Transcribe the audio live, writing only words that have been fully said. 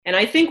And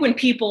I think when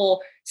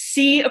people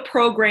see a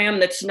program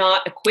that's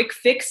not a quick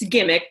fix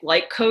gimmick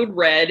like Code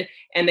Red,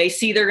 and they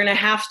see they're going to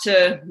have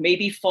to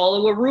maybe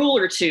follow a rule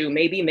or two,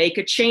 maybe make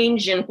a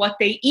change in what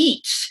they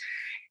eat,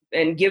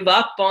 and give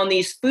up on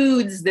these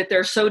foods that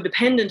they're so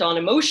dependent on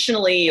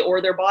emotionally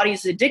or their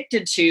body's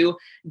addicted to,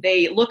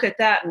 they look at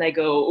that and they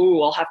go,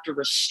 "Ooh, I'll have to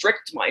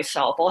restrict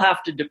myself. I'll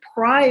have to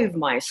deprive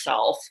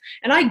myself."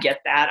 And I get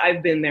that.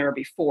 I've been there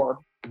before.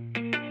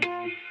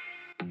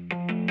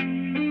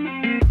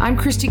 I'm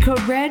Christy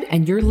Code Red,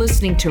 and you're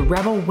listening to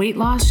Rebel Weight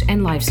Loss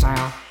and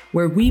Lifestyle,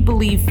 where we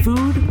believe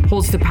food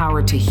holds the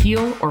power to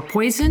heal or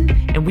poison,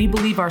 and we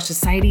believe our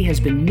society has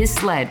been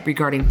misled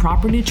regarding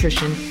proper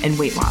nutrition and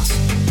weight loss.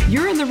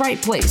 You're in the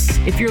right place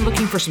if you're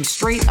looking for some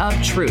straight up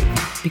truth,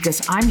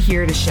 because I'm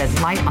here to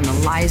shed light on the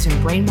lies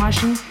and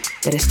brainwashing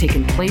that has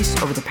taken place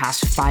over the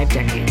past 5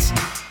 decades.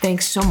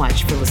 Thanks so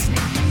much for listening.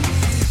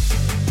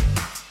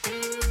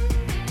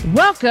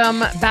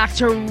 Welcome back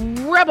to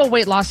Rebel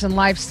Weight Loss and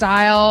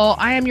Lifestyle.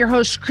 I am your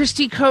host,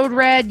 Christy Code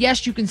Red.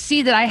 Yes, you can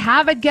see that I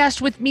have a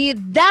guest with me.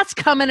 That's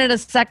coming in a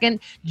second.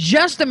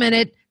 Just a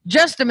minute.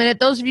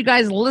 Those of you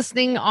guys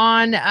listening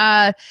on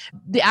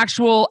the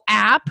actual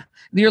app,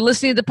 you're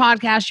listening to the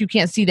podcast, you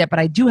can't see that, but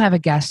I do have a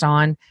guest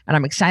on, and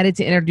I'm excited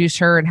to introduce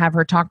her and have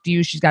her talk to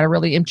you. She's got a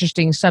really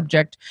interesting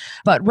subject.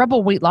 But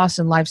Rebel Weight Loss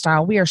and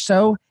Lifestyle, we are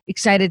so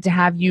excited to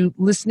have you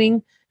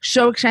listening.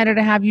 So excited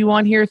to have you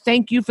on here.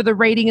 Thank you for the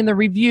rating and the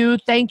review.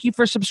 Thank you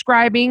for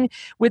subscribing.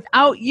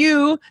 Without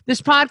you,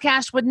 this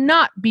podcast would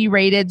not be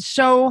rated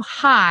so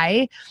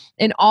high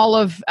in all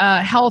of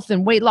health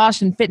and weight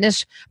loss and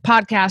fitness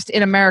podcast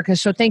in America.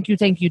 So thank you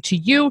to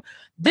you.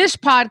 This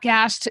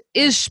podcast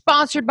is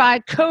sponsored by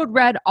Code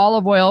Red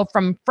Olive Oil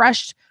from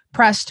Fresh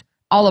Pressed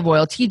Olive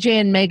Oil. TJ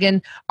and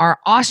Megan are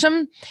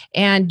awesome,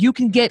 and you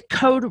can get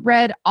Code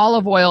Red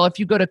Olive Oil if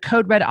you go to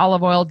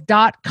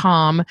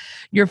coderedoliveoil.com.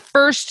 Your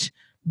first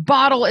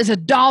bottle is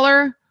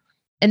 $1,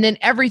 and then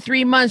every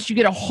 3 months you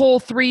get a whole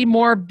 3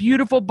 more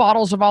beautiful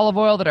bottles of olive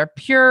oil that are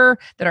pure,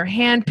 that are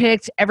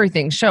handpicked,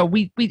 everything. So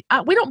we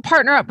don't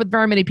partner up with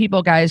very many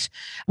people, guys.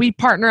 We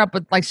partner up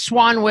with like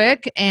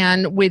Swanwick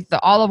and with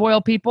the olive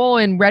oil people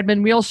and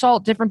Redmond Real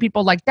Salt, different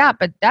people like that.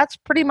 But that's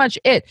pretty much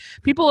it.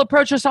 People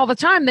approach us all the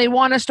time. They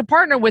want us to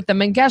partner with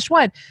them, and guess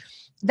what?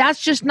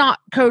 That's just not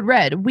Code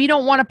Red. We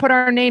don't want to put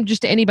our name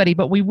just to anybody,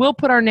 but we will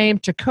put our name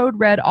to Code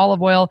Red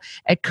Olive Oil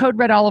at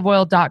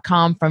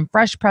coderedoliveoil.com from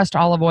Fresh Pressed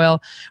Olive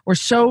Oil. We're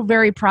so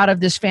very proud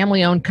of this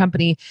family-owned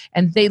company,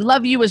 and they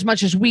love you as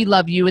much as we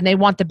love you, and they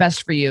want the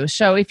best for you.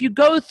 So if you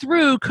go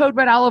through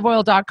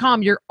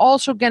coderedoliveoil.com, you're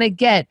also going to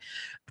get,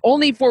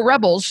 only for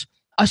Rebels,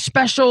 a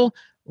special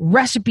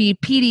recipe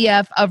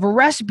PDF of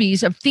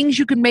recipes of things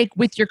you can make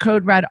with your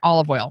Code Red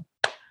Olive Oil.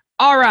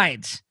 All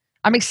right.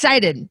 I'm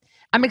excited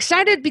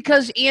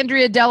because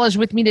Andrea Della is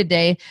with me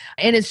today,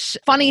 and it's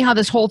funny how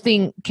this whole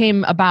thing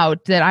came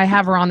about that I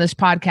have her on this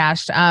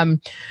podcast.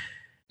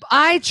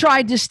 I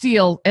tried to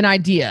steal an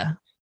idea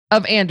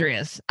of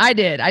Andrea's. I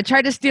did. I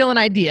tried to steal an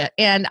idea,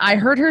 and I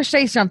heard her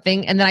say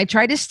something, and then I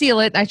tried to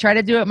steal it. I tried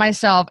to do it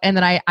myself, and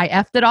then I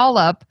effed it all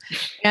up.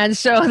 And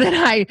so then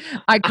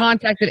I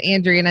contacted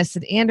Andrea, and I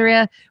said,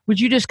 "Andrea, would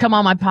you just come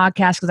on my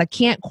podcast? Because I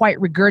can't quite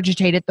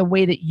regurgitate it the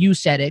way that you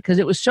said it, because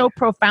it was so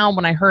profound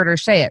when I heard her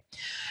say it."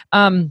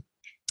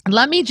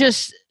 Let me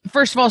just,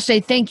 first of all, say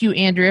thank you,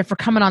 Andrea, for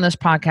coming on this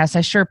podcast.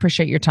 I sure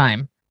appreciate your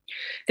time.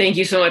 Thank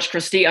you so much,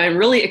 Christy. I'm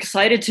really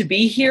excited to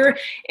be here.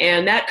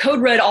 And that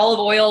Code Red Olive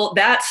Oil,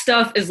 that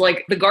stuff is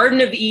like the Garden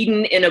of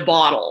Eden in a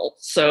bottle.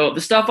 So the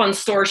stuff on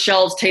store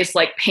shelves tastes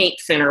like paint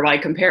thinner by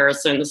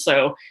comparison.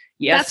 So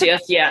yes.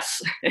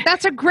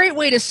 That's a great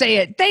way to say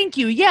it. Thank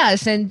you.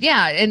 Yes. And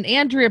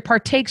Andrea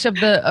partakes of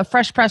the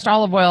fresh pressed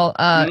olive oil.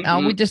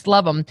 We just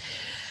love them.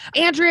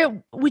 Andrea,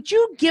 would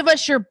you give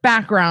us your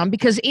background?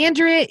 Because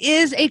Andrea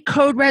is a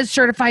Code Red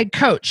certified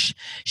coach.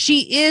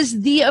 She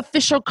is the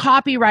official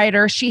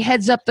copywriter. She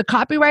heads up the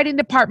copywriting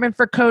department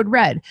for Code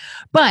Red.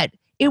 But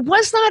it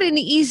was not an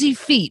easy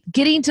feat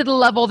getting to the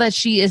level that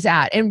she is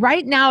at. And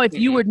right now, if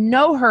you would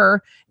know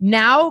her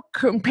now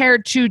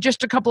compared to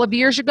just a couple of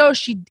years ago,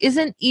 she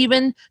isn't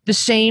even the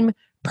same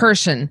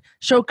person.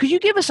 So could you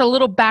give us a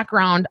little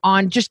background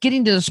on just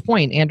getting to this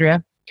point,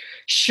 Andrea?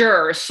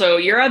 Sure. So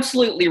you're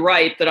absolutely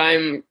right that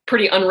I'm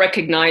pretty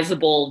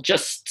unrecognizable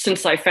just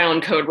since I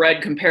found Code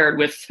Red compared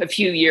with a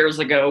few years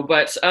ago.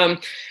 But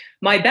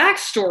my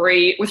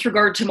backstory with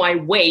regard to my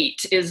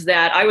weight is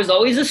that I was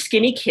always a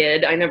skinny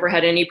kid. I never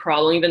had any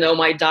problem, even though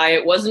my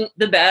diet wasn't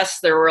the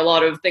best. There were a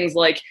lot of things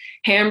like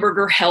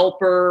Hamburger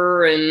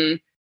Helper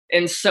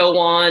and so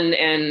on,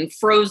 and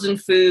frozen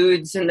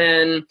foods. And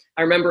then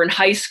I remember in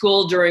high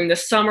school during the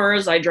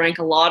summers, I drank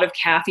a lot of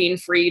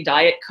caffeine-free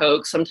Diet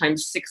Coke,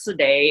 sometimes 6 a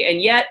day.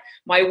 And yet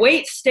my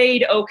weight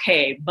stayed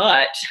okay.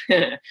 But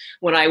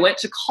when I went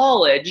to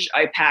college,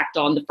 I packed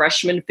on the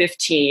freshman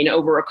 15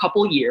 over a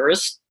couple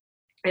years.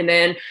 And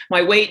then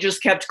my weight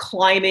just kept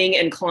climbing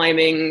and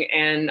climbing.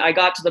 And I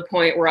got to the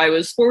point where I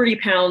was 40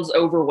 pounds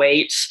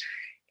overweight.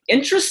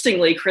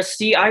 interestingly,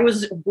 Christy, I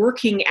was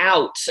working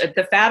out. At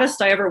the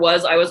fattest I ever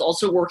was, I was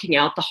also working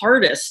out the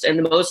hardest and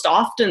the most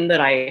often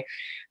that I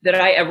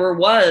ever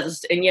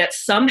was. And yet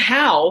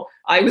somehow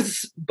I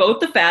was both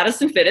the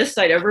fattest and fittest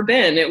I'd ever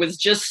been. It was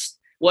just,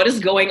 what is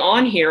going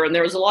on here? And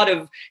there was a lot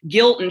of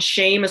guilt and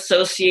shame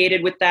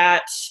associated with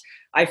that.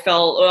 I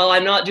felt, well,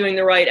 I'm not doing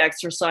the right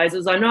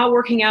exercises. I'm not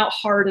working out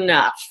hard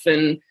enough.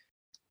 And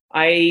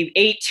I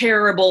ate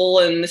terrible.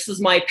 And this is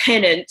my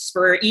penance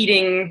for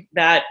eating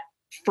that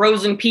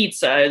frozen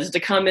pizza, is to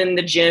come in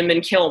the gym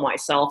and kill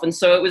myself. And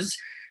so it was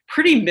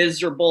pretty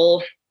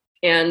miserable.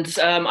 And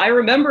I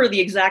remember the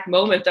exact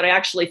moment that I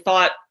actually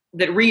thought,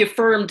 that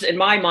reaffirmed in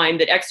my mind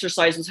that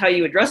exercise was how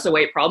you address a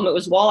weight problem. It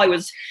was while I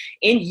was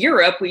in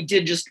Europe. We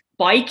did just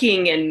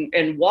biking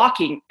and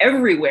walking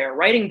everywhere,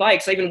 riding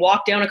bikes. I even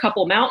walked down a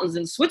couple of mountains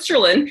in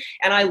Switzerland,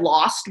 and I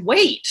lost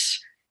weight.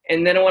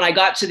 And then when I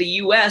got to the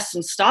US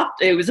and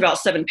stopped, it was about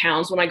 7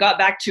 pounds. When I got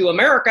back to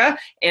America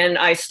and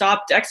I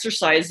stopped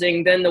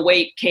exercising, then the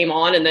weight came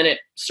on, and then it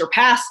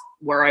surpassed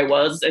where I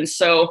was. And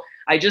so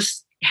I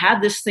just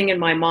had this thing in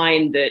my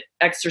mind that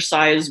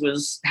exercise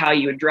was how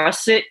you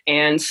address it.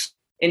 And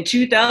in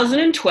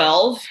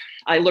 2012,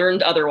 I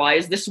learned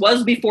otherwise. This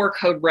was before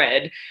Code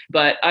Red,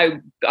 but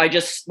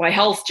my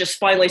health just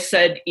finally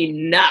said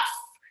enough.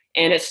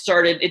 And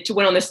it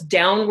went on this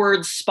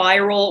downward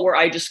spiral where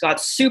I just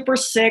got super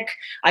sick.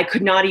 I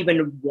could not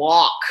even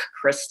walk,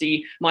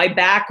 Christy. My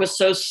back was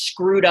so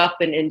screwed up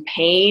and in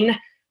pain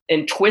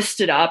and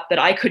twisted up that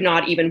I could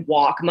not even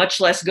walk, much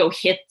less go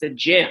hit the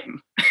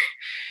gym.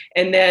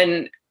 And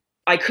then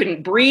I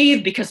couldn't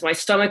breathe because my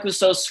stomach was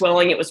so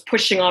swelling. It was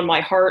pushing on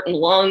my heart and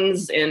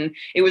lungs, and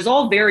it was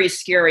all very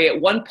scary.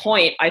 At one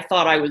point, I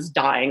thought I was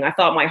dying. I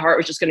thought my heart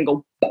was just going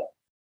to go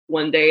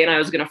one day and I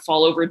was going to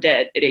fall over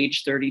dead at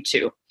age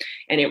 32.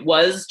 And it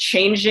was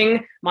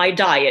changing my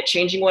diet,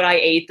 changing what I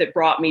ate, that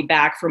brought me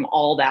back from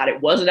all that. It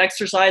wasn't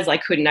exercise. I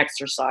couldn't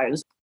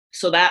exercise.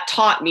 So that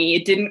taught me.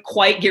 It didn't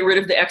quite get rid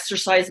of the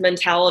exercise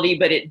mentality,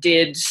 but it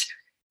did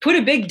put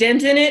a big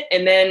dent in it.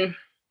 And then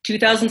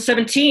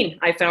 2017,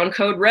 I found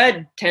Code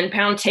Red,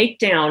 10-pound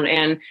takedown,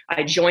 and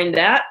I joined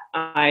that.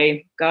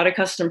 I got a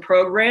custom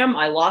program.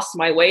 I lost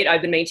my weight.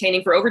 I've been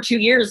maintaining for over 2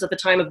 years at the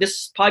time of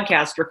this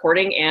podcast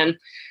recording, and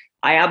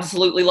I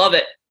absolutely love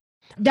it.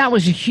 That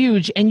was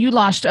huge. And you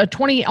lost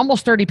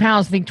almost 30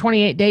 pounds, I think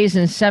 28 days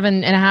and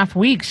 7.5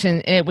 weeks.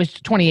 And it was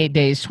 28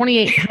 days,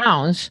 28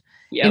 pounds.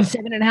 Yep. In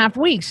 7.5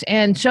 weeks.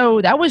 And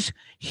so that was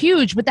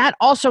huge, but that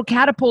also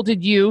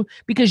catapulted you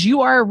because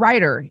you are a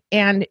writer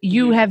and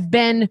you have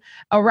been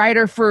a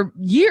writer for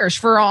years,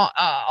 for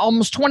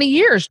almost 20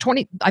 years,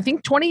 20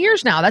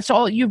 years now. That's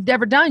all you've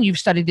ever done. You've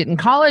studied it in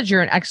college.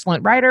 You're an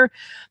excellent writer.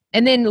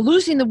 And then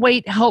losing the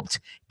weight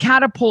helped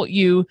catapult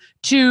you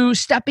to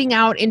stepping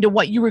out into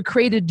what you were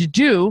created to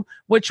do,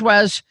 which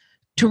was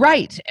to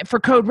write for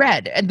Code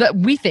Red. And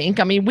we think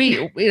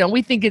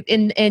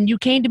it, and you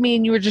came to me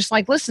and you were just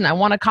like, listen, I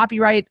want to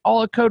copyright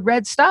all of Code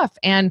Red stuff.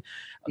 And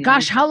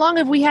gosh, how long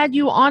have we had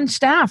you on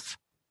staff?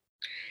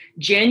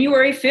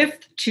 January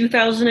 5th,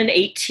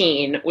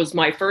 2018 was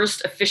my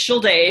first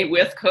official day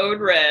with Code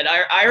Red.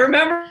 I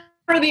remember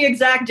the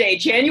exact day.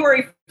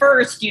 January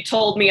 1st, you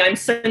told me I'm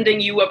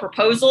sending you a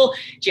proposal.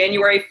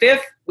 January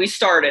 5th, we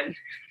started.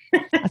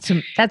 That's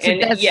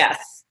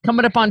yes.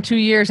 Coming up on 2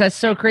 years. That's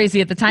so crazy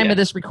at the time of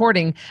this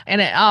recording.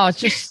 And it's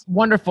just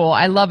wonderful.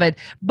 I love it.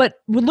 But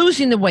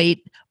losing the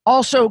weight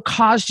also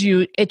caused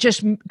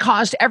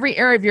every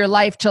area of your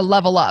life to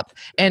level up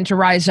and to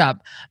rise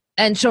up.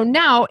 And so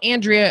now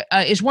Andrea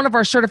is one of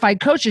our certified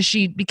coaches.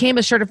 She became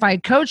a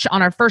certified coach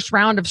on our first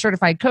round of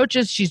certified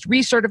coaches. She's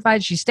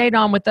recertified. She stayed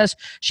on with us.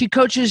 She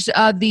coaches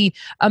the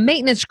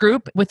maintenance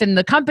group within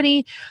the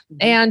company.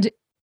 And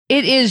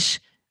it is...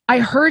 I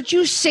heard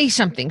you say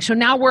something. So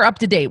now we're up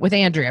to date with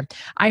Andrea.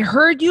 I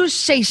heard you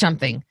say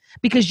something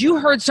because you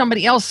heard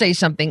somebody else say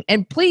something.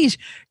 And please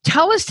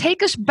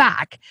take us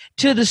back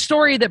to the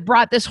story that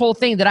brought this whole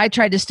thing that I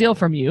tried to steal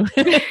from you.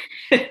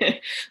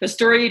 The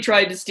story you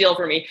tried to steal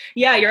from me.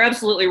 Yeah, you're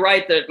absolutely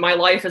right that my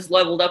life has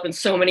leveled up in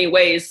so many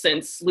ways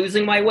since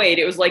losing my weight.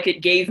 It was like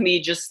it gave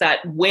me just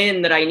that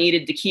win that I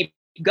needed to keep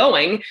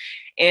going.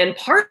 And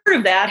part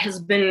of that has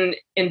been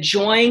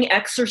enjoying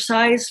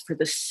exercise for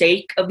the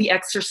sake of the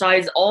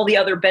exercise, all the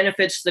other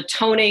benefits, the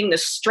toning, the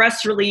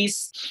stress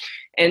release,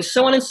 and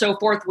so on and so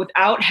forth,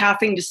 without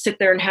having to sit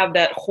there and have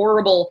that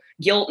horrible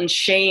guilt and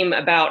shame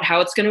about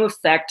how it's going to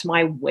affect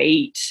my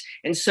weight.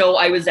 And so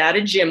I was at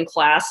a gym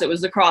class. It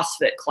was a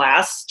CrossFit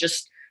class.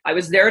 I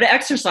was there to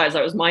exercise.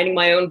 I was minding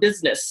my own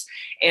business.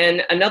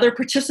 And another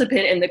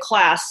participant in the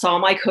class saw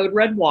my Code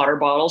Red water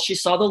bottle. She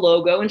saw the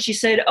logo and she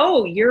said,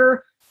 "Oh,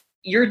 you're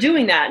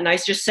doing that." And I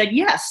just said,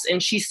 "Yes."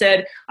 And she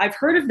said, "I've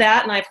heard of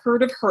that and I've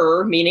heard of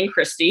her," meaning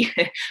Christy,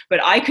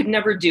 "but I could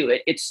never do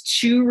it. It's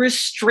too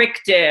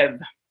restrictive."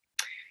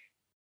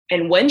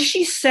 And when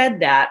she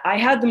said that, I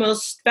had the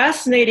most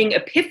fascinating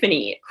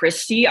epiphany,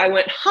 Christy. I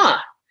went,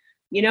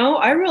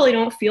 I really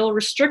don't feel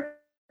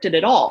restricted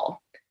at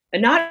all.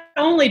 And not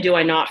only do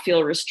I not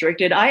feel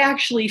restricted, I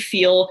actually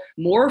feel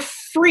more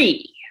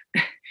free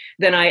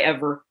than I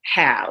ever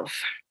have.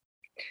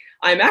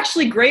 I'm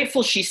actually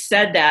grateful she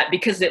said that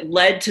because it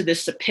led to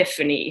this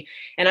epiphany.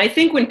 And I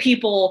think when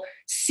people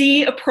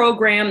see a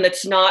program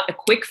that's not a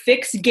quick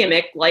fix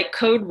gimmick like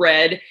Code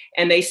Red,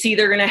 and they see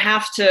they're going to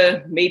have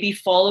to maybe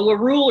follow a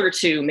rule or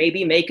two,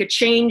 maybe make a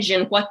change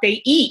in what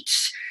they eat,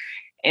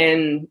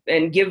 and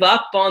give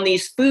up on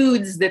these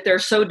foods that they're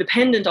so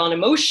dependent on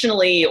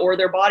emotionally or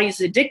their body's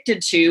addicted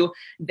to,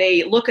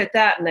 they look at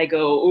that and they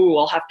go, ooh,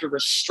 I'll have to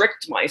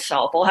restrict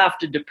myself. I'll have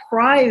to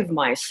deprive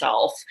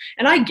myself.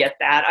 And I get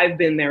that. I've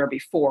been there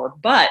before.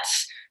 But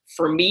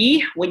for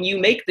me, when you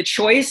make the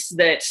choice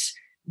that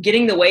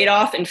getting the weight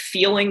off and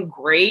feeling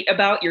great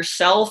about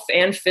yourself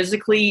and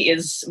physically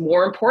is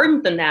more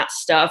important than that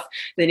stuff,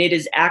 then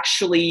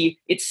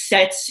it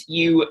sets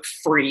you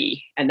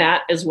free. And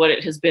that is what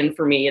it has been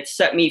for me. It's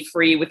set me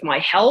free with my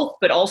health,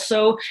 but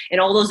also in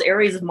all those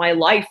areas of my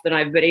life that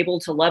I've been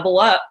able to level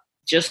up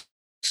just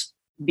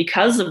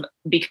because of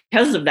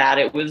that.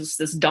 It was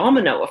this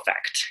domino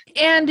effect.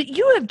 And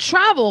you have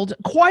traveled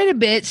quite a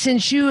bit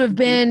since you have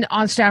been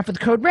on staff with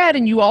Code Red,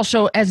 and you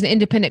also, as an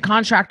independent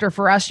contractor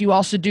for us, you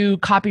also do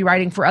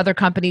copywriting for other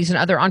companies and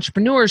other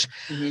entrepreneurs.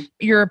 Mm-hmm.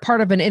 You're a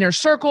part of an inner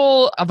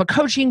circle of a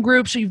coaching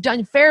group, so you've done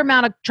a fair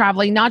amount of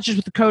traveling, not just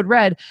with the Code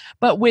Red,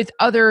 but with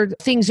other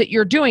things that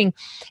you're doing.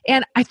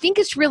 And I think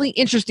it's really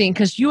interesting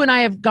because you and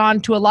I have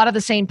gone to a lot of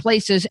the same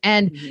places,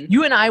 and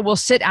you and I will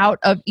sit out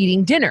of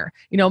eating dinner.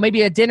 You know,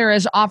 maybe a dinner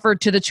is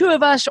offered to the two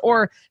of us,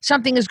 or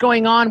something is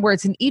going on where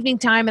it's an evening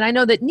time. And I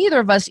know that neither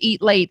of us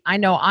eat late. I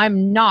know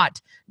I'm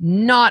not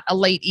a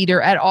late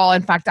eater at all.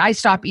 In fact, I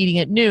stop eating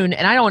at noon,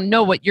 and I don't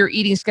know what your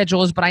eating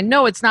schedule is, but I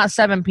know it's not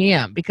 7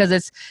 p.m.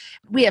 because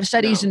we have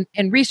studies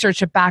and research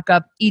to back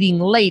up eating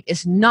late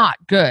is not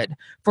good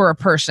for a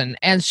person.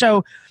 And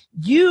so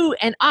you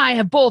and I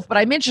have both, but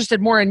I'm interested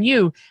more in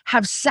you,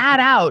 have sat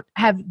out,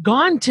 have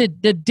gone to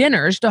the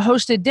dinners, to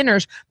hosted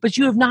dinners, but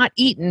you have not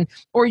eaten,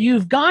 or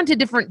you've gone to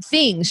different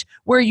things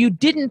where you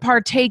didn't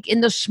partake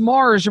in the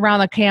s'mores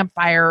around the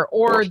campfire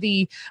or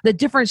the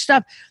different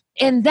stuff.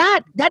 And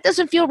that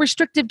doesn't feel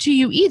restrictive to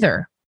you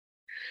either.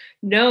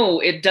 No,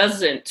 it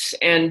doesn't.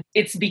 And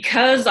it's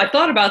because I've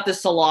thought about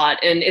this a lot,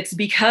 and it's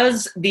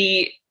because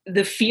the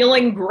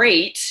feeling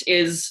great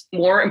is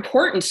more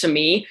important to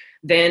me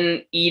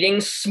than eating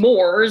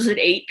s'mores at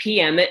 8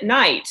 p.m. at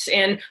night.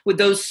 And would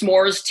those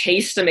s'mores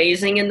taste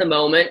amazing in the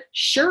moment?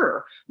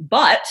 Sure.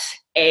 But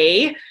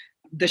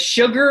the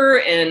sugar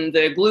and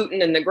the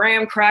gluten and the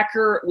graham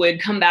cracker would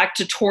come back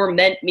to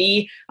torment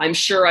me. I'm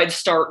sure I'd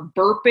start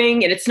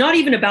burping. And it's not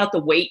even about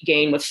the weight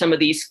gain with some of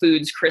these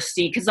foods,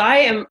 Christy, because I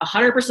am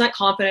 100%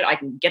 confident I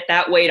can get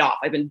that weight off.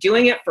 I've been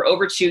doing it for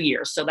over 2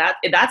 years. So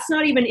that's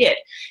not even it.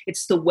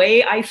 It's the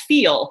way I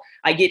feel.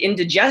 I get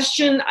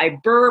indigestion, I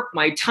burp,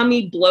 my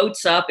tummy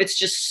bloats up. It's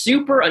just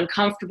super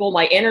uncomfortable.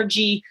 My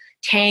energy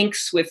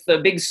tanks with the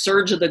big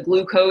surge of the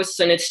glucose.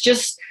 And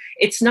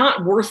it's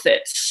not worth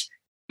it.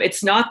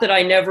 It's not that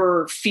I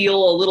never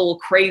feel a little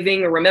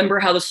craving or remember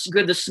how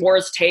good the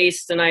s'mores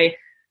taste, and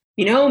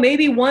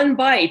maybe one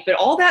bite, but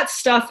all that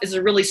stuff is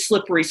a really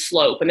slippery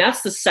slope. And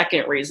that's the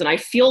second reason. I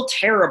feel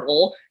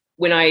terrible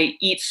when I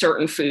eat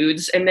certain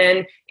foods, and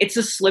then it's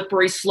a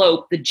slippery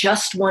slope, the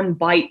just one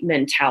bite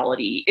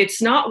mentality.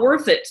 It's not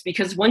worth it,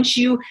 because once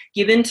you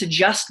give in to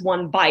just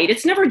one bite,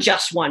 it's never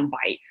just one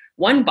bite.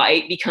 One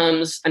bite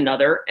becomes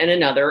another and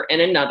another and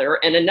another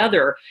and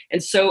another.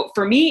 And so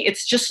for me,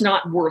 it's just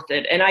not worth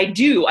it. And I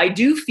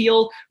do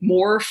feel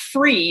more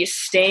free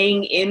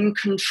staying in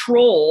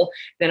control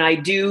than I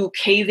do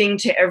caving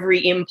to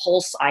every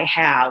impulse I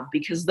have,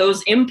 because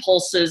those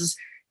impulses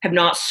have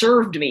not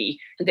served me.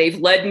 They've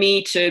led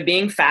me to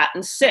being fat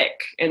and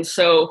sick. And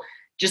so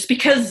just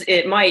because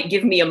it might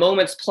give me a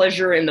moment's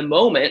pleasure in the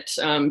moment,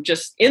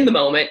 just in the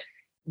moment,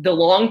 the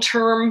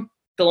long-term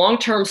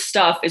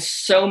stuff is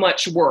so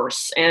much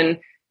worse. And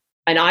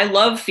I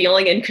love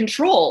feeling in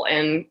control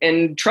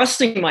and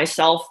trusting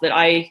myself that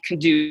I can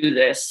do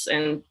this.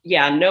 And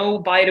yeah, no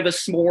bite of a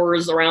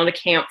s'mores around a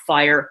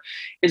campfire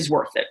is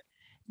worth it.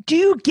 Do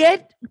you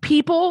get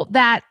people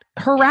that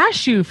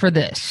harass you for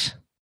this?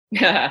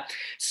 Yeah.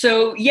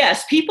 So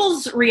yes,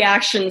 people's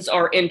reactions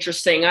are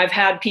interesting. I've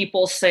had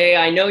people say,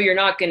 I know you're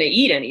not going to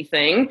eat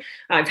anything.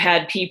 I've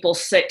had people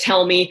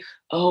tell me,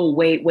 oh,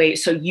 wait,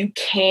 so you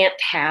can't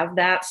have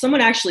that? Someone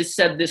actually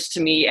said this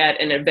to me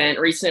at an event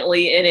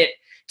recently, and it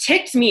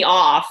ticked me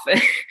off,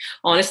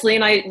 honestly.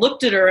 And I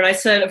looked at her and I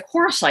said, of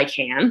course I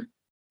can.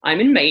 I'm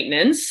in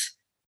maintenance,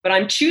 but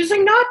I'm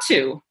choosing not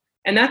to.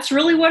 And that's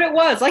really what it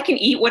was. I can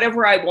eat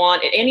whatever I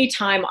want at any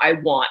time I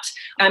want.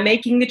 I'm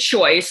making the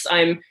choice.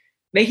 I'm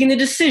making the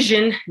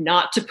decision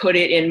not to put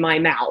it in my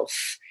mouth.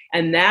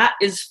 And that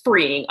is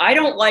freeing.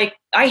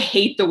 I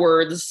hate the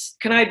words.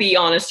 Can I be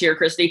honest here,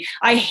 Christy?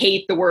 I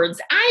hate the words,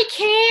 I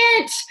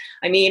can't.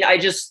 I mean, I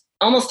just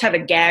almost have a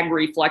gag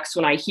reflex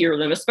when I hear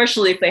them,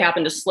 especially if they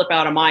happen to slip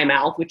out of my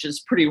mouth, which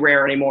is pretty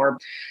rare anymore.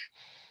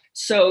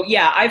 So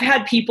yeah, I've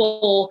had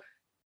people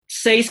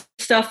say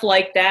stuff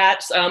like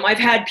that. I've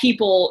had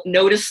people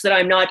notice that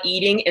I'm not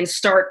eating and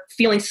start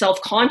feeling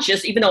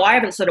self-conscious, even though I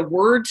haven't said a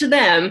word to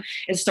them,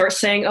 and start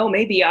saying, oh,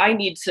 maybe I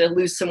need to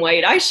lose some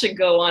weight. I should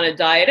go on a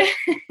diet.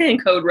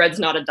 And Code Red's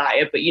not a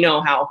diet, but you know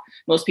how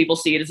most people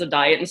see it as a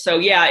diet. And so,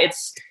 yeah,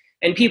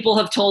 and people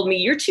have told me,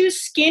 you're too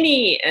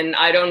skinny. And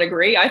I don't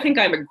agree. I think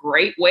I'm a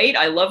great weight.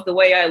 I love the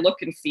way I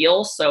look and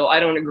feel. So I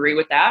don't agree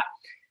with that.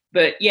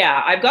 But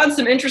yeah, I've gotten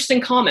some interesting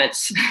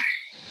comments.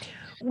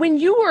 When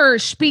you were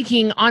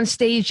speaking on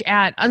stage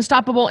at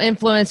Unstoppable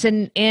Influence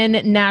in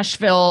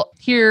Nashville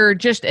here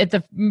just at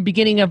the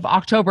beginning of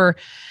October,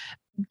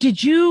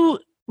 did you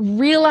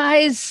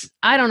realize,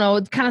 I don't know,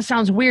 it kind of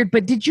sounds weird,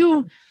 but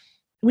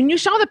when you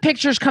saw the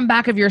pictures come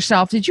back of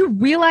yourself, did you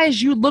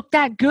realize you looked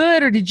that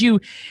good, or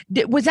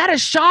was that a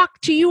shock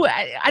to you?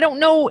 I don't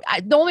know.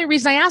 The only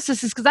reason I ask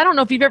this is because I don't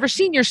know if you've ever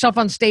seen yourself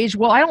on stage.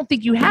 Well, I don't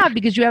think you have,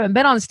 because you haven't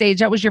been on stage.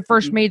 That was your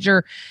first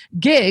major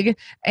gig.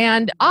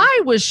 And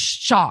I was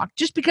shocked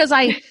just because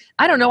I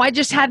don't know.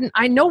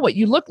 I know what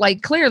you look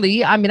like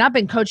clearly. I mean, I've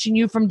been coaching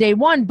you from day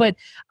one, but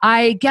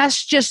I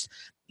guess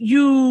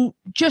you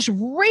just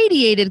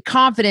radiated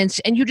confidence,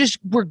 and you just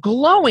were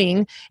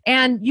glowing,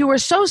 and you were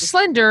so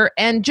slender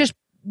and just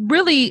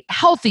really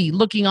healthy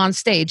looking on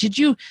stage. Did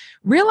you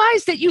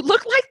realize that you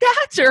looked like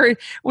that, or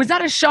was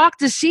that a shock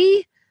to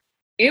see?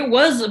 It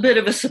was a bit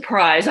of a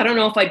surprise. I don't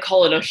know if I'd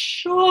call it a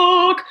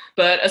shock,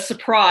 but a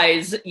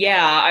surprise.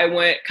 Yeah, I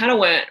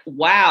went,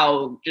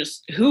 wow,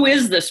 just who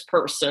is this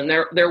person?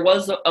 There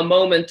was a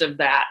moment of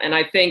that. And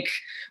I think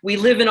we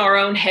live in our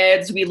own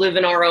heads, we live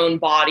in our own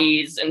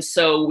bodies. And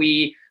so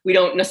we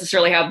don't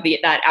necessarily have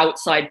that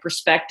outside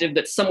perspective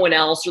that someone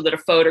else or that a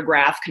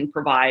photograph can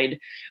provide.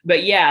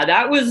 But yeah,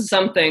 that was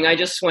something I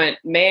just went,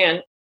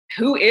 man,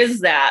 who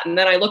is that? And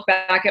then I look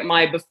back at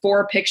my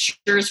before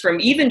pictures from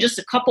even just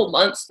a couple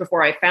months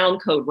before I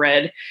found Code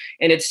Red,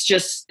 and it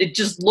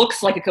just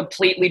looks like a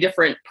completely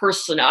different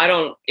person.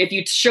 If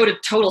you showed a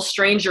total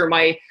stranger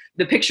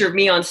the picture of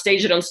me on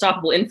stage at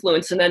Unstoppable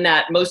Influence, and then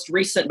that most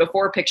recent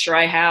before picture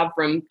I have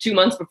from 2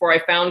 months before I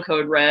found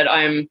Code Red,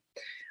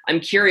 I'm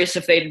curious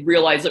if they'd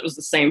realize it was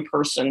the same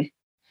person.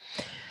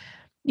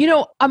 You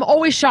know, I'm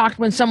always shocked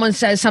when someone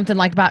says something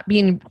like about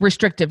being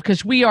restrictive,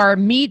 because we are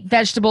meat,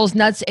 vegetables,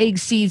 nuts,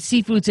 eggs, seeds,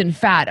 seafoods, and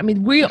fat. I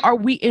mean,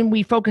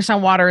 we focus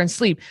on water and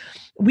sleep.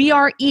 We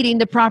are eating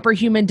the proper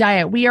human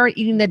diet. We are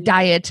eating the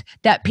diet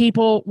that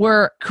people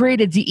were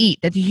created to eat,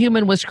 that the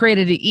human was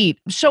created to eat.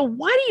 So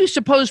why do you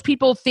suppose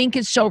people think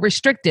it's so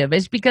restrictive?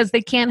 Is because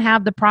they can't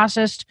have the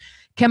processed,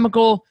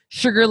 chemical,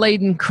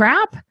 sugar-laden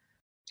crap?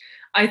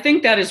 I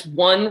think that is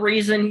one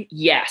reason,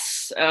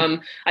 yes.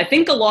 I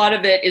think a lot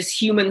of it is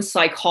human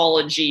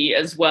psychology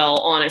as well,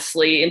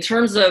 honestly. In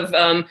terms of,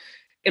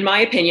 in my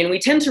opinion, we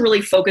tend to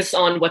really focus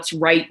on what's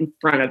right in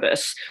front of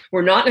us.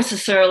 We're not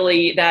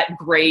necessarily that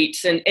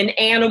great, and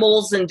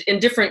animals and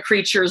different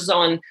creatures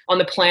on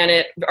the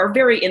planet are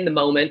very in the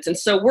moment. And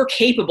so we're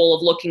capable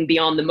of looking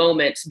beyond the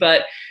moment,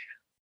 but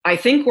I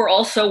think we're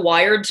also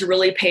wired to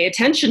really pay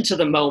attention to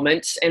the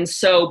moment. And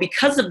so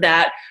because of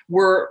that,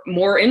 we're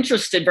more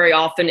interested very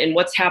often in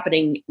what's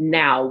happening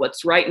now,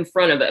 what's right in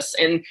front of us.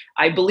 And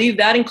I believe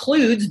that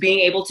includes being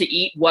able to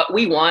eat what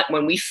we want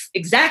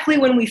exactly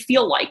when we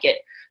feel like it.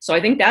 So I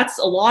think that's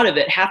a lot of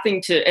it,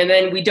 and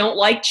then we don't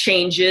like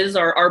changes.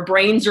 Our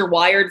brains are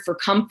wired for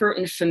comfort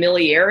and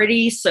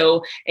familiarity.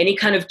 So any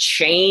kind of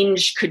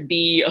change could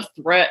be a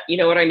threat, you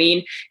know what I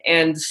mean?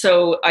 And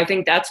so I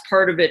think that's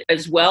part of it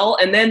as well.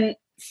 And then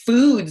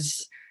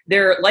foods,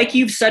 they're, like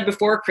you've said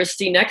before,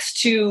 Christy,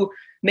 next to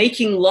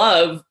making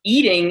love,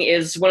 eating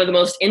is one of the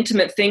most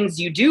intimate things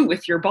you do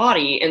with your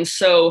body. And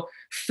so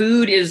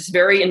food is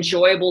very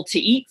enjoyable to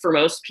eat for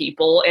most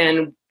people.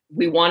 And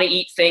we want to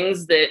eat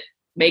things that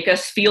make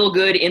us feel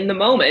good in the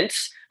moment,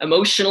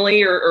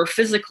 emotionally or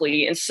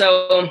physically. And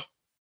so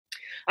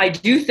I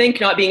do think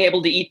not being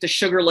able to eat the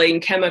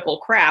sugar-laden chemical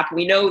crap,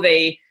 we know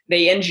they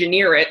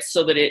engineer it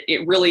so that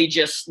it really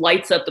just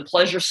lights up the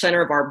pleasure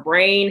center of our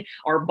brain.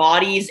 Our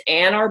bodies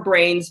and our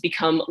brains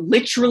become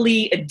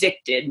literally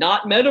addicted,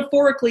 not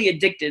metaphorically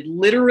addicted,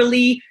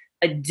 literally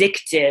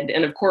addicted.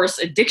 And of course,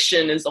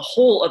 addiction is a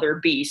whole other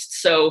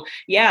beast. So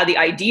yeah, the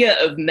idea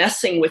of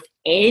messing with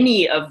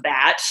any of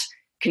that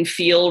can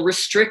feel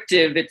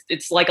restrictive.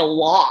 It's like a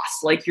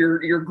loss, like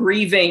you're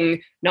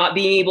grieving not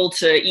being able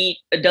to eat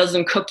a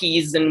dozen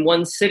cookies in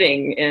one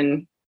sitting.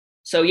 And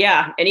so,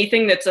 yeah,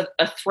 anything that's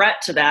a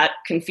threat to that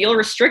can feel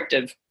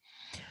restrictive.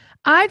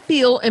 I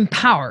feel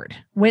empowered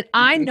when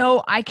I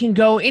know I can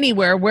go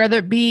anywhere, whether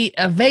it be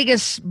a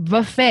Vegas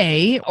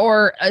buffet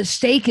or a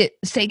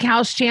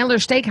steakhouse, Chandler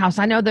Steakhouse.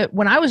 I know that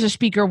when I was a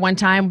speaker one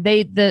time,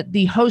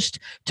 the host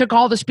took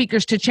all the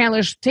speakers to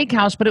Chandler's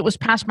Steakhouse, but it was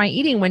past my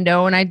eating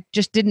window and I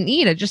just didn't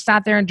eat. I just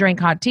sat there and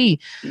drank hot tea.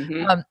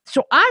 Mm-hmm.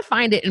 So I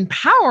find it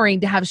empowering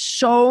to have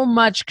so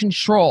much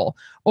control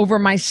over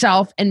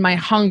myself and my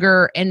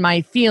hunger and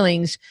my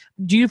feelings.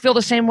 Do you feel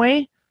the same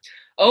way?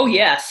 Oh,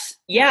 yes.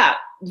 Yeah.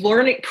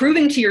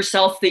 proving to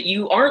yourself that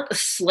you aren't a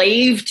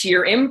slave to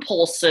your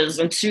impulses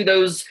and to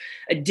those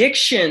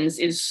addictions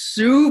is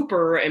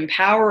super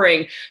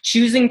empowering.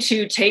 Choosing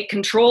to take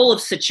control of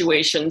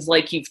situations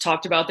like you've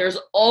talked about, there's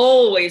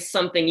always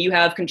something you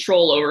have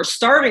control over,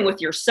 starting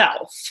with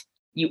yourself.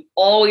 You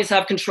always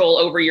have control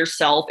over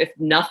yourself, if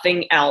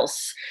nothing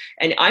else.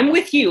 And I'm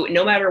with you.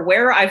 No matter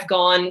where I've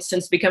gone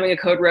since becoming a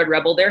Code Red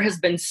Rebel, there has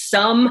been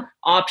some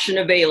option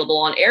available.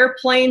 On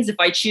airplanes, if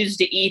I choose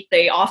to eat,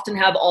 they often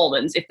have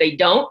almonds. If they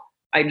don't,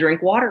 I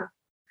drink water.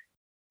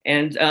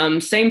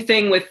 And same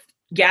thing with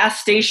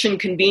gas station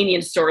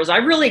convenience stores.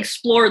 I've really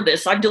explored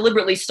this. I've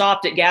deliberately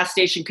stopped at gas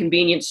station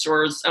convenience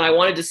stores and I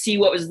wanted to see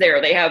what was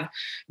there. They have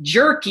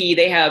jerky,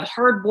 they have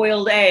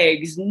hard-boiled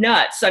eggs,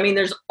 nuts. I mean,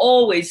 there's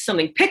always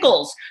something,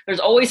 pickles. There's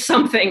always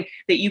something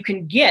that you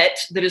can get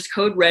that is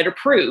Code Red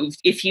approved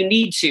if you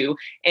need to.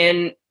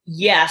 And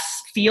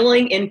yes,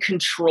 feeling in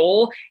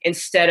control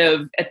instead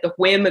of at the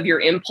whim of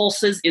your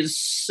impulses is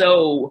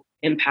so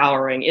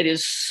empowering. It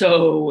is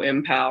so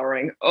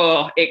empowering.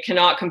 Oh, it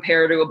cannot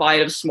compare to a bite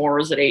of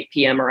s'mores at 8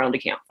 p.m. around a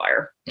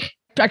campfire.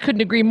 I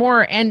couldn't agree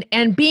more.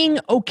 And being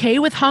okay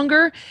with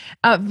hunger,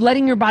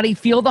 letting your body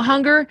feel the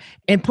hunger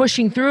and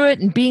pushing through it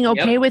and being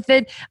okay with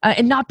it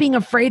and not being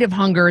afraid of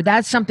hunger.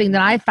 That's something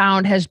that I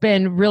found has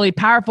been really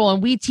powerful.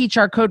 And we teach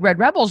our Code Red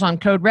Rebels on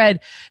Code Red.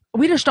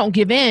 We just don't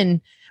give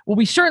in. Well,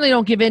 we certainly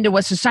don't give in to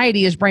what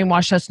society has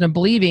brainwashed us into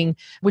believing,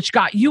 which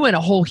got you in a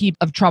whole heap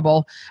of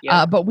trouble.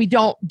 But we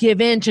don't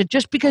give in to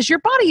just because your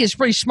body is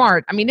pretty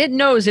smart. I mean, it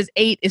knows it's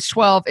 8, it's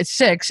 12, it's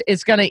 6.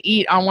 It's going to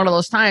eat on one of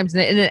those times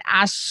and it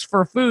asks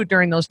for food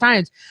during those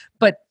times.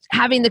 But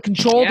having the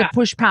control to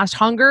push past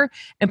hunger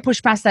and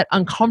push past that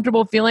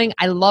uncomfortable feeling,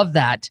 I love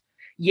that.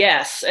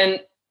 Yes. And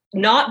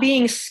not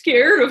being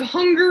scared of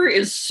hunger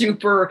is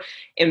super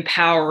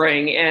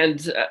empowering.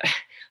 And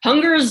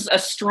hunger's a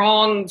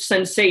strong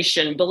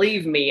sensation,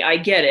 believe me, I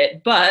get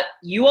it. But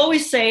you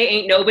always say,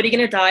 ain't nobody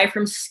gonna die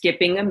from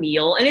skipping a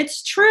meal. And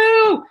it's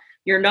true.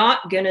 You're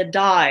not gonna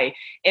die.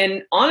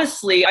 And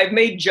honestly, I've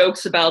made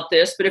jokes about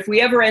this, but if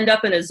we ever end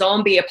up in a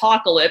zombie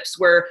apocalypse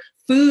where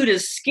food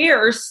is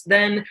scarce,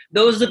 then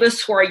those of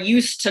us who are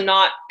used to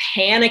not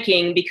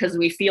panicking because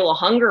we feel a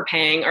hunger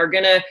pang are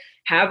gonna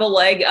have a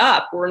leg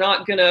up. We're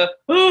not gonna,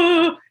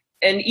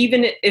 and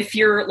even if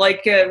you're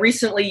like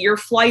recently your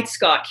flights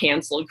got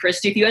canceled,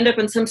 Christy, if you end up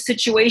in some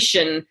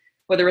situation,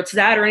 whether it's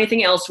that or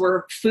anything else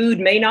where food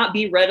may not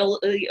be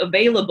readily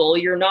available,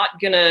 you're not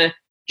going to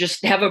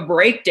just have a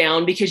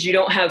breakdown because you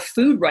don't have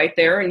food right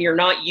there and you're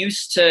not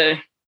used to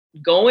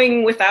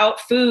going without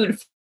food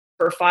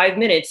for 5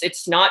 minutes.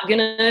 It's not going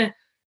to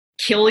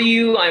kill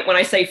you. When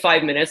I say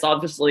 5 minutes,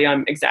 obviously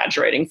I'm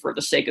exaggerating for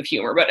the sake of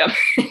humor, but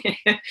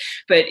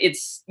but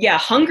it's,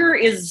 hunger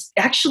is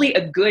actually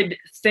a good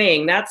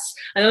thing. That's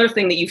another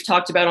thing that you've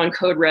talked about on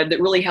Code Red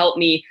that really helped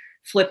me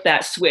flip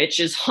that switch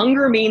is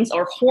hunger means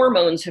our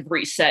hormones have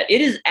reset.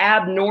 It is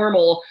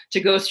abnormal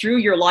to go through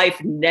your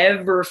life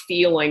never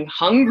feeling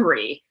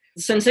hungry.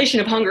 The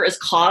sensation of hunger is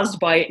caused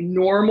by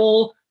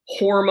normal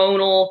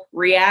hormonal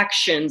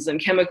reactions and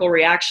chemical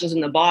reactions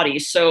in the body.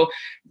 So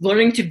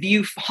learning to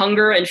view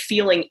hunger and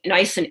feeling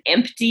nice and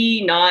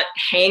empty, not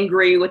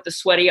hangry with the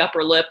sweaty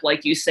upper lip,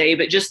 like you say,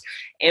 but just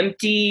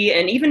empty.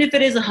 And even if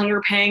it is a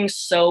hunger pang,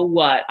 so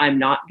what? I'm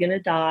not going to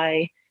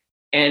die.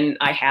 And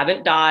I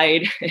haven't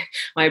died.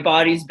 My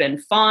body's been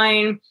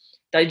fine.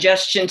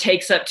 Digestion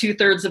takes up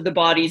 2/3 of the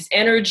body's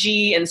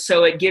energy, and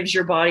so it gives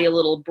your body a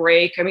little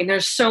break. I mean,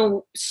 there's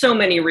so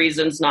many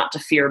reasons not to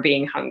fear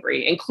being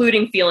hungry,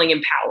 including feeling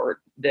empowered.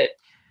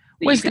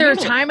 Was there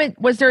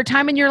a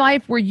time in your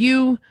life where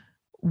you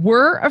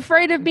were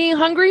afraid of being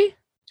hungry?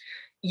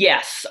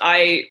 Yes,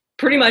 I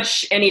pretty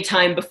much any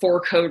time before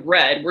Code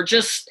Red, we're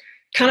just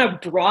kind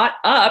of brought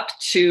up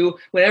to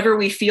whenever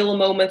we feel a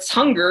moment's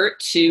hunger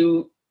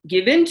to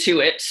give into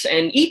it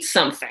and eat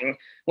something.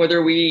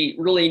 Whether we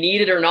really need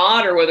it or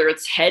not, or whether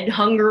it's head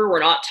hunger, we're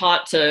not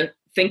taught to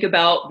think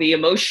about the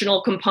emotional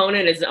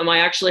component. Am I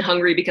actually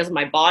hungry because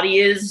my body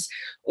is,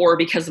 or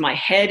because my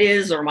head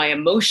is, or my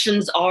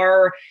emotions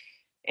are?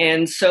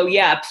 And so,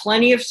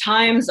 plenty of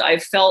times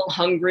I've felt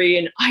hungry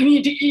and I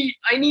need to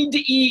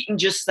eat, and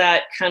just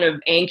that kind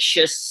of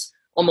anxious,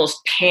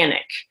 almost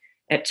panic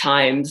at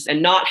times,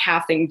 and not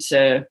having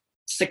to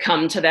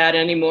succumb to that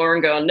anymore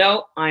and go,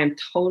 no, I am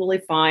totally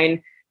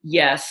fine.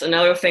 Yes,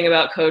 another thing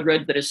about Code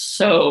Red that is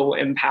so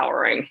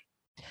empowering.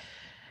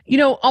 You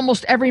know,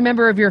 almost every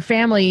member of your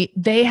family,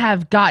 they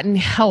have gotten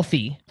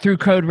healthy through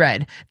Code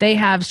Red. They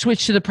have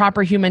switched to the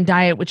proper human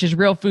diet, which is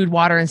real food,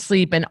 water, and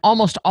sleep. And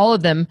almost all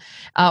of them,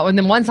 and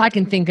the ones I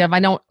can think of, I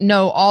don't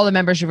know all the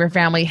members of your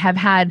family, have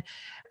had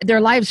their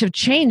lives have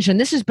changed. And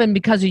this has been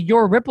because of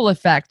your ripple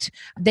effect.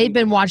 They've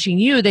been watching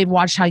you. They've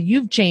watched how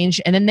you've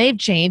changed, and then they've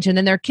changed, and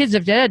then their kids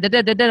have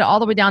all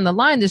the way down the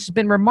line. This has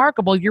been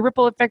remarkable. Your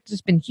ripple effect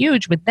has been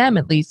huge with them,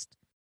 at least.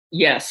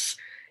 Yes.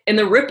 And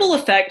the ripple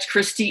effect,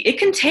 Christy, it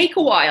can take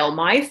a while.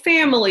 My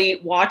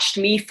family watched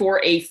me for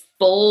a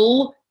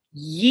full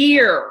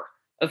year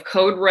of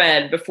Code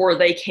Red before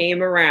they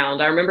came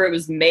around. I remember it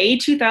was May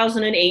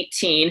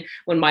 2018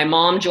 when my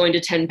mom joined a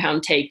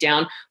 10-pound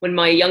takedown, when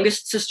my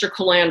youngest sister,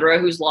 Calandra,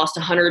 who's lost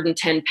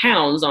 110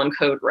 pounds on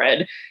Code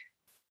Red,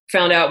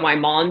 found out my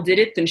mom did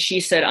it, then she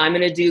said, I'm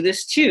going to do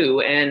this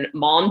too. And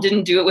mom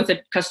didn't do it with a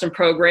custom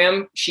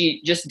program.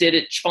 She just did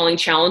it following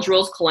challenge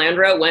rules.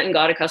 Calandra went and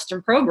got a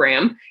custom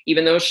program,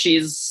 even though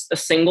she's a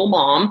single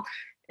mom,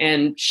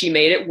 and she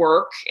made it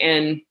work.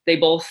 And they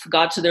both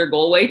got to their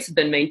goal weights,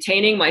 been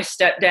maintaining. My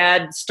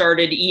stepdad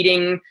started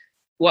eating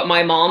what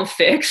my mom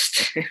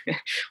fixed,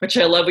 which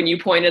I love when you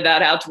pointed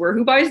that out to where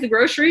who buys the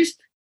groceries,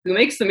 who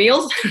makes the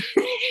meals.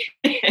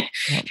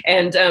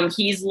 And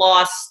he's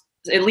lost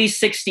at least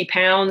 60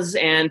 pounds,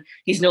 and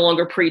he's no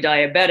longer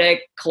pre-diabetic,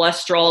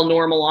 cholesterol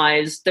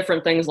normalized,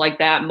 different things like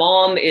that.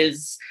 Mom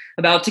is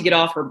about to get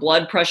off her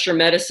blood pressure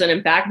medicine.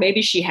 In fact,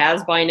 maybe she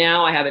has by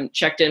now. I haven't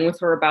checked in with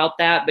her about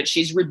that, but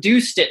she's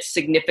reduced it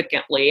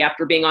significantly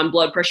after being on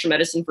blood pressure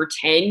medicine for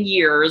 10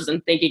 years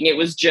and thinking it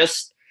was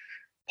just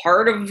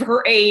part of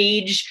her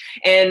age.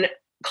 And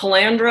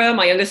Calandra,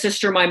 my youngest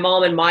sister, my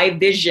mom, and my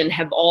vision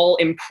have all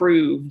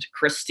improved,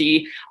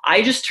 Christy.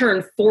 I just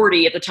turned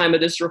 40 at the time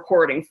of this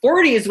recording.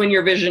 40 is when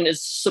your vision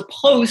is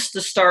supposed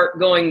to start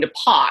going to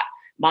pot.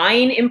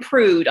 Mine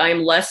improved. I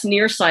am less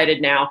nearsighted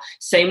now.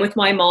 Same with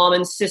my mom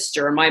and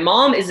sister. My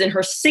mom is in her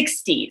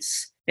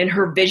 60s and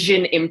her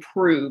vision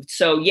improved.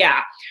 So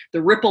yeah,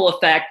 the ripple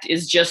effect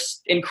is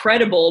just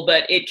incredible,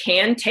 but it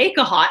can take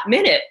a hot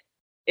minute.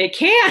 It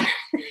can.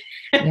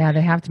 Yeah,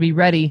 they have to be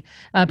ready.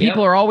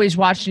 People are always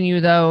watching you,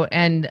 though.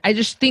 And I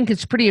just think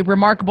it's pretty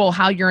remarkable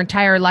how your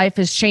entire life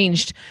has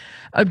changed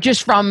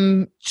just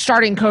from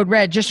starting Code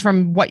Red, just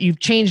from what you've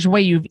changed the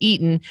way you've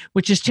eaten,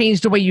 which has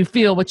changed the way you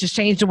feel, which has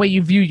changed the way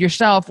you view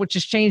yourself, which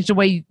has changed the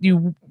way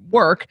you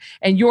work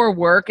and your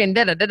work and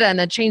and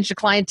then change the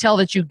clientele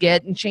that you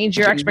get and change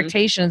your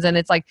expectations. And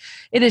it's like,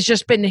 it has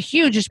just been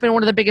huge. It's been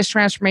one of the biggest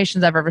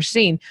transformations I've ever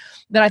seen.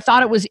 That I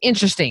thought it was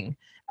interesting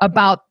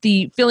about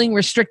the feeling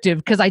restrictive,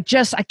 because I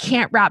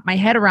can't wrap my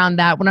head around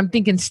that when I'm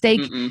thinking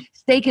steak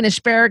and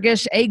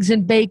asparagus, eggs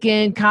and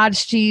bacon,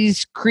 cottage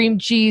cheese, cream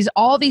cheese,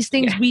 all these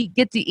things we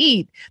get to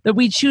eat, that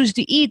we choose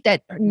to eat,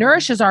 that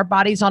nourishes our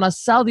bodies on a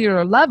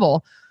cellular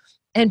level.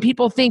 And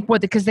people think,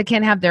 because they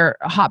can't have their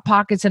Hot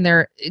Pockets and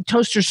their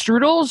toaster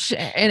strudels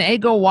and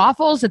Eggo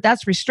waffles,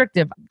 that's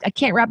restrictive. I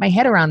can't wrap my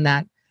head around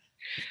that.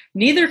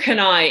 Neither can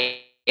I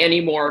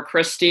anymore,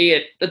 Christy.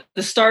 At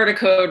the start of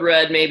Code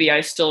Red, maybe I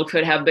still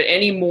could have, but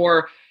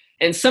anymore.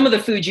 And some of the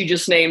foods you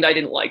just named, I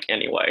didn't like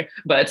anyway.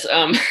 But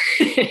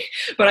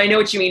but I know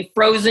what you mean.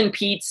 Frozen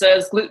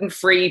pizzas,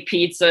 gluten-free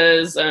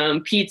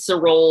pizzas, pizza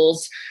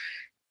rolls,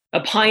 a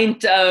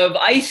pint of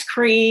ice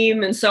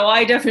cream. And so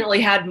I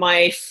definitely had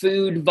my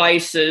food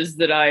vices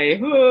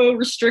that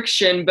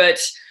restriction, but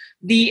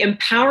the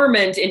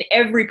empowerment in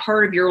every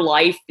part of your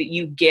life that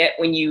you get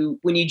when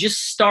you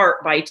just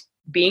start by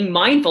being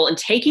mindful and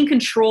taking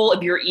control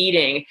of your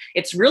eating.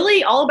 It's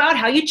really all about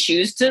how you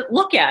choose to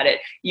look at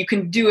it. You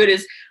can do it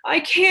as, I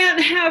can't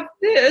have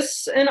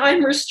this and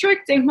I'm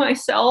restricting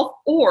myself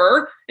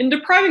and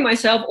depriving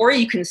myself, or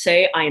you can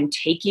say, I am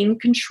taking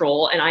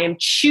control and I am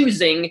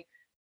choosing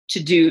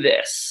to do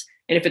this.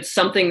 And if it's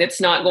something that's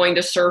not going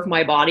to serve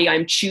my body,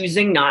 I'm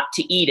choosing not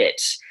to eat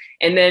it.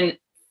 And then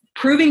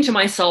proving to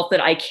myself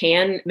that I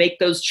can make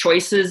those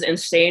choices and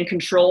stay in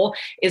control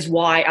is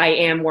why I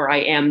am where I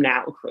am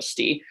now,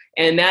 Christy.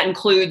 And that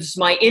includes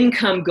my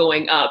income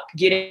going up,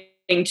 getting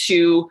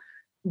to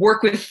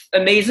work with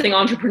amazing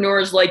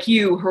entrepreneurs like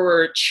you who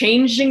are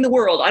changing the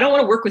world. I don't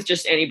want to work with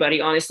just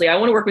anybody, honestly. I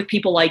want to work with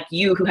people like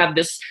you who have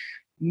this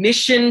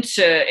mission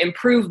to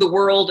improve the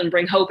world and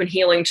bring hope and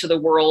healing to the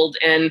world.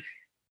 And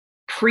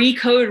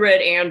pre-Code Red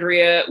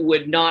Andrea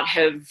would not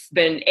have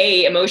been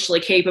A,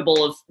 emotionally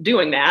capable of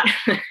doing that.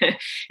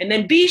 And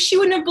then B, she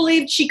wouldn't have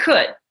believed she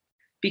could,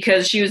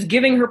 because she was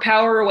giving her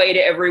power away to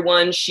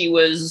everyone. She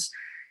was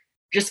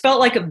just felt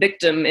like a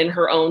victim in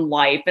her own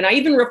life. And I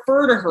even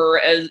refer to her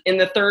as in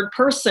the third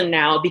person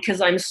now,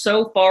 because I'm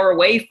so far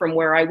away from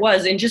where I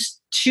was in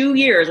just 2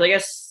 years, I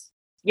guess.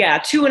 Yeah,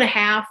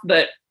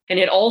 2.5, and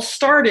it all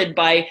started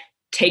by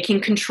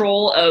taking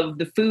control of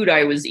the food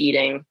I was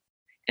eating.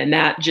 And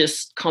that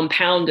just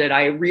compounded.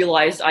 I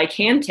realized I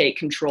can take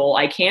control.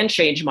 I can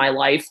change my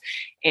life.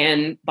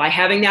 And by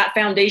having that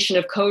foundation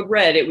of Code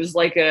Red, it was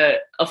like a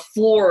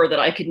floor that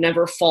I could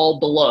never fall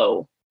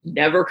below.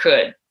 Never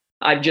could.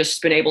 I've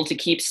just been able to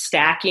keep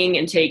stacking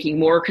and taking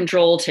more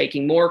control.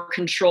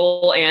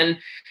 And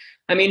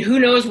I mean, who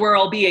knows where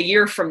I'll be a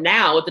year from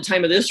now at the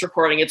time of this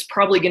recording. It's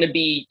probably going to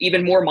be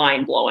even more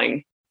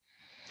mind-blowing.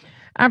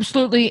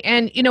 Absolutely.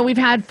 And, we've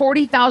had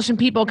 40,000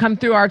 people come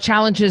through our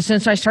challenges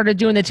since I started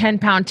doing the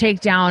 10-pound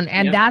takedown.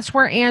 And that's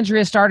where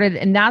Andrea started.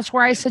 And that's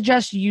where I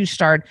suggest you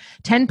start.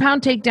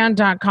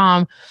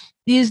 10poundtakedown.com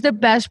is the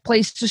best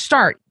place to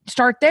start.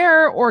 Start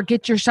there, or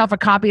get yourself a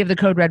copy of the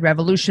Code Red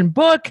Revolution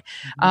book.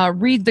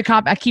 Read the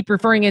copy. I keep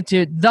referring it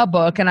to the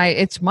book, and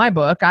it's my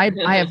book. I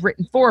have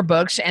written 4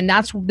 books, and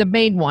that's the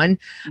main one.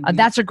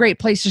 That's a great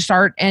place to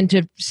start and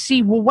to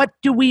see, well, what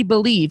do we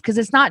believe? Because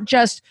it's not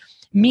just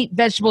meat,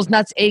 vegetables,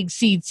 nuts, eggs,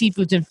 seeds,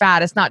 seafoods, and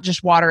fat. It's not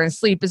just water and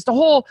sleep. It's the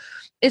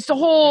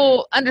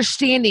whole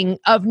understanding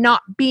of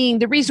not being.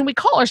 The reason we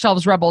call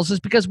ourselves rebels is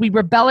because we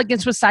rebel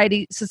against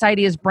society.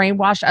 Society has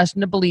brainwashed us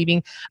into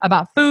believing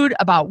about food,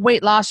 about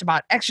weight loss,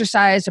 about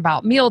exercise,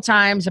 about meal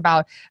times,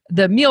 about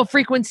the meal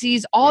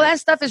frequencies. All that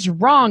stuff is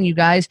wrong, you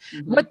guys.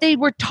 What they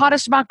were taught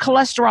us about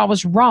cholesterol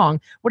was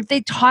wrong. What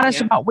they taught us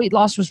about weight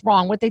loss was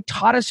wrong. What they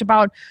taught us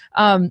about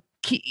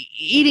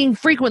eating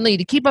frequently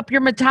to keep up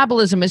your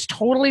metabolism is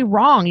totally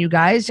wrong, you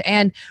guys.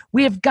 And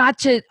we have got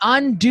to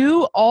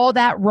undo all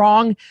that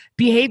wrong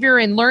behavior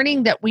and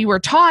learning that we were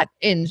taught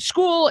in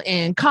school,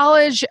 in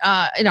college,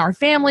 in our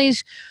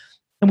families.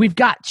 And we've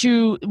got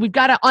to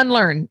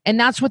unlearn. And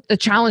that's what the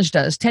challenge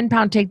does.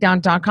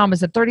 10poundtakedown.com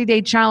is a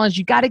 30-day challenge.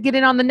 You got to get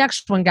in on the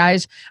next one,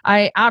 guys.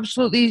 I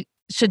absolutely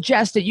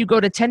suggest that you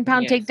go to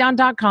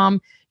 10poundtakedown.com.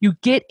 You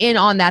get in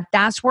on that.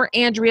 That's where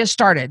Andrea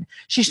started.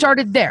 She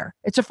started there.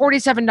 It's a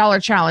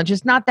 $47 challenge.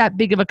 It's not that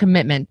big of a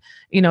commitment.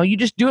 You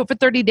just do it for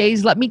 30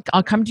 days.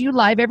 I'll come to you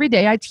live every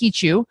day. I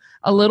teach you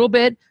a little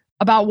bit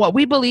about what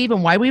we believe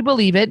and why we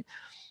believe it.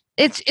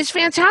 It's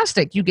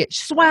fantastic. You get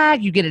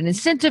swag, you get an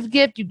incentive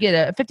gift, you get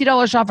a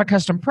 $50 off a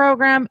custom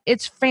program.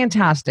 It's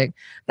fantastic.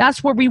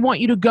 That's where we want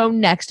you to go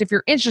next. If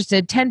you're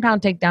interested,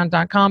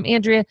 10poundtakedown.com.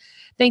 Andrea,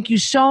 thank you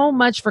so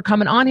much for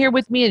coming on here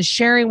with me and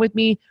sharing with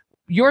me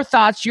your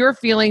thoughts, your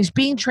feelings,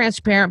 being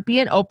transparent,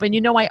 being open.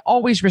 I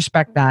always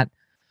respect that.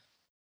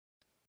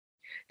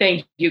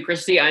 Thank you,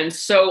 Christy. I'm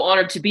so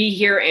honored to be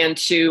here and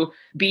to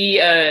be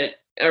a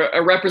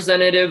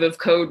representative of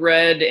Code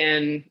Red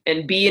and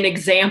be an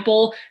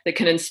example that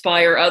can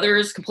inspire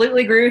others.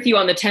 Completely agree with you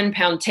on the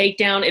 10-pound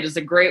takedown. It is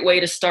a great way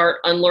to start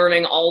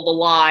unlearning all the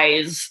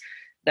lies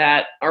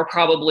that are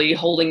probably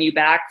holding you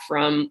back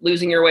from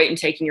losing your weight and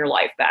taking your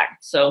life back.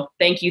 So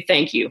thank you.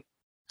 Thank you.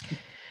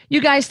 You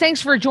guys,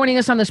 thanks for joining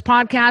us on this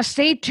podcast.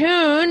 Stay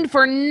tuned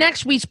for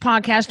next week's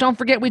podcast. Don't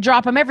forget, we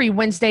drop them every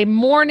Wednesday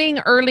morning,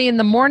 early in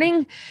the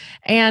morning.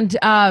 And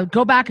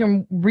go back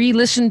and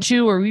re-listen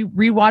to or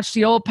re-watch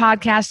the old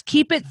podcast.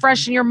 Keep it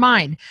fresh in your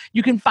mind.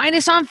 You can find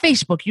us on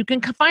Facebook. You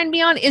can find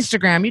me on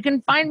Instagram. You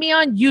can find me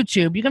on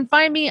YouTube. You can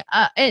find me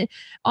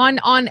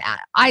on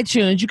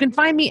iTunes. You can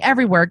find me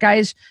everywhere,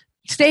 guys.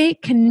 Stay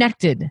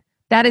connected.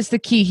 That is the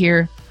key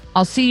here.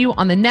 I'll see you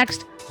on the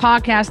next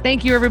podcast.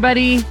 Thank you,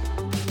 everybody.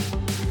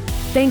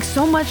 Thanks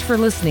so much for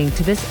listening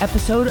to this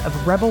episode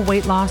of Rebel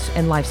Weight Loss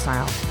and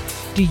Lifestyle.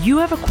 Do you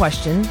have a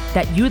question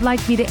that you'd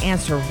like me to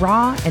answer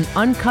raw and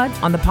uncut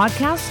on the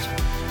podcast?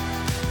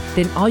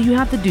 Then all you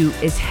have to do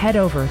is head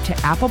over to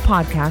Apple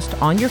Podcast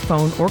on your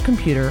phone or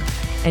computer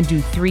and do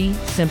 3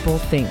 simple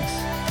things.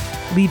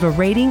 Leave a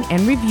rating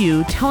and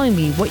review telling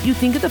me what you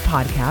think of the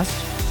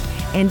podcast.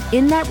 And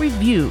in that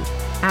review,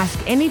 ask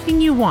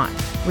anything you want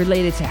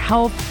related to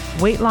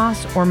health, weight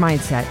loss, or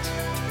mindset.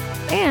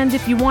 And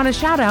if you want a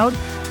shout out,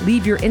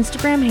 leave your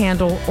Instagram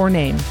handle or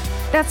name.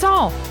 That's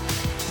all.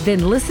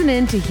 Then listen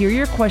in to hear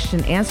your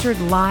question answered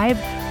live,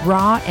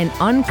 raw, and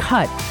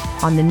uncut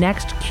on the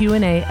next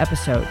Q&A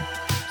episode.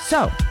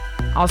 So,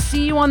 I'll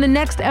see you on the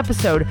next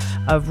episode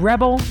of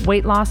Rebel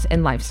Weight Loss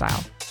and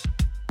Lifestyle.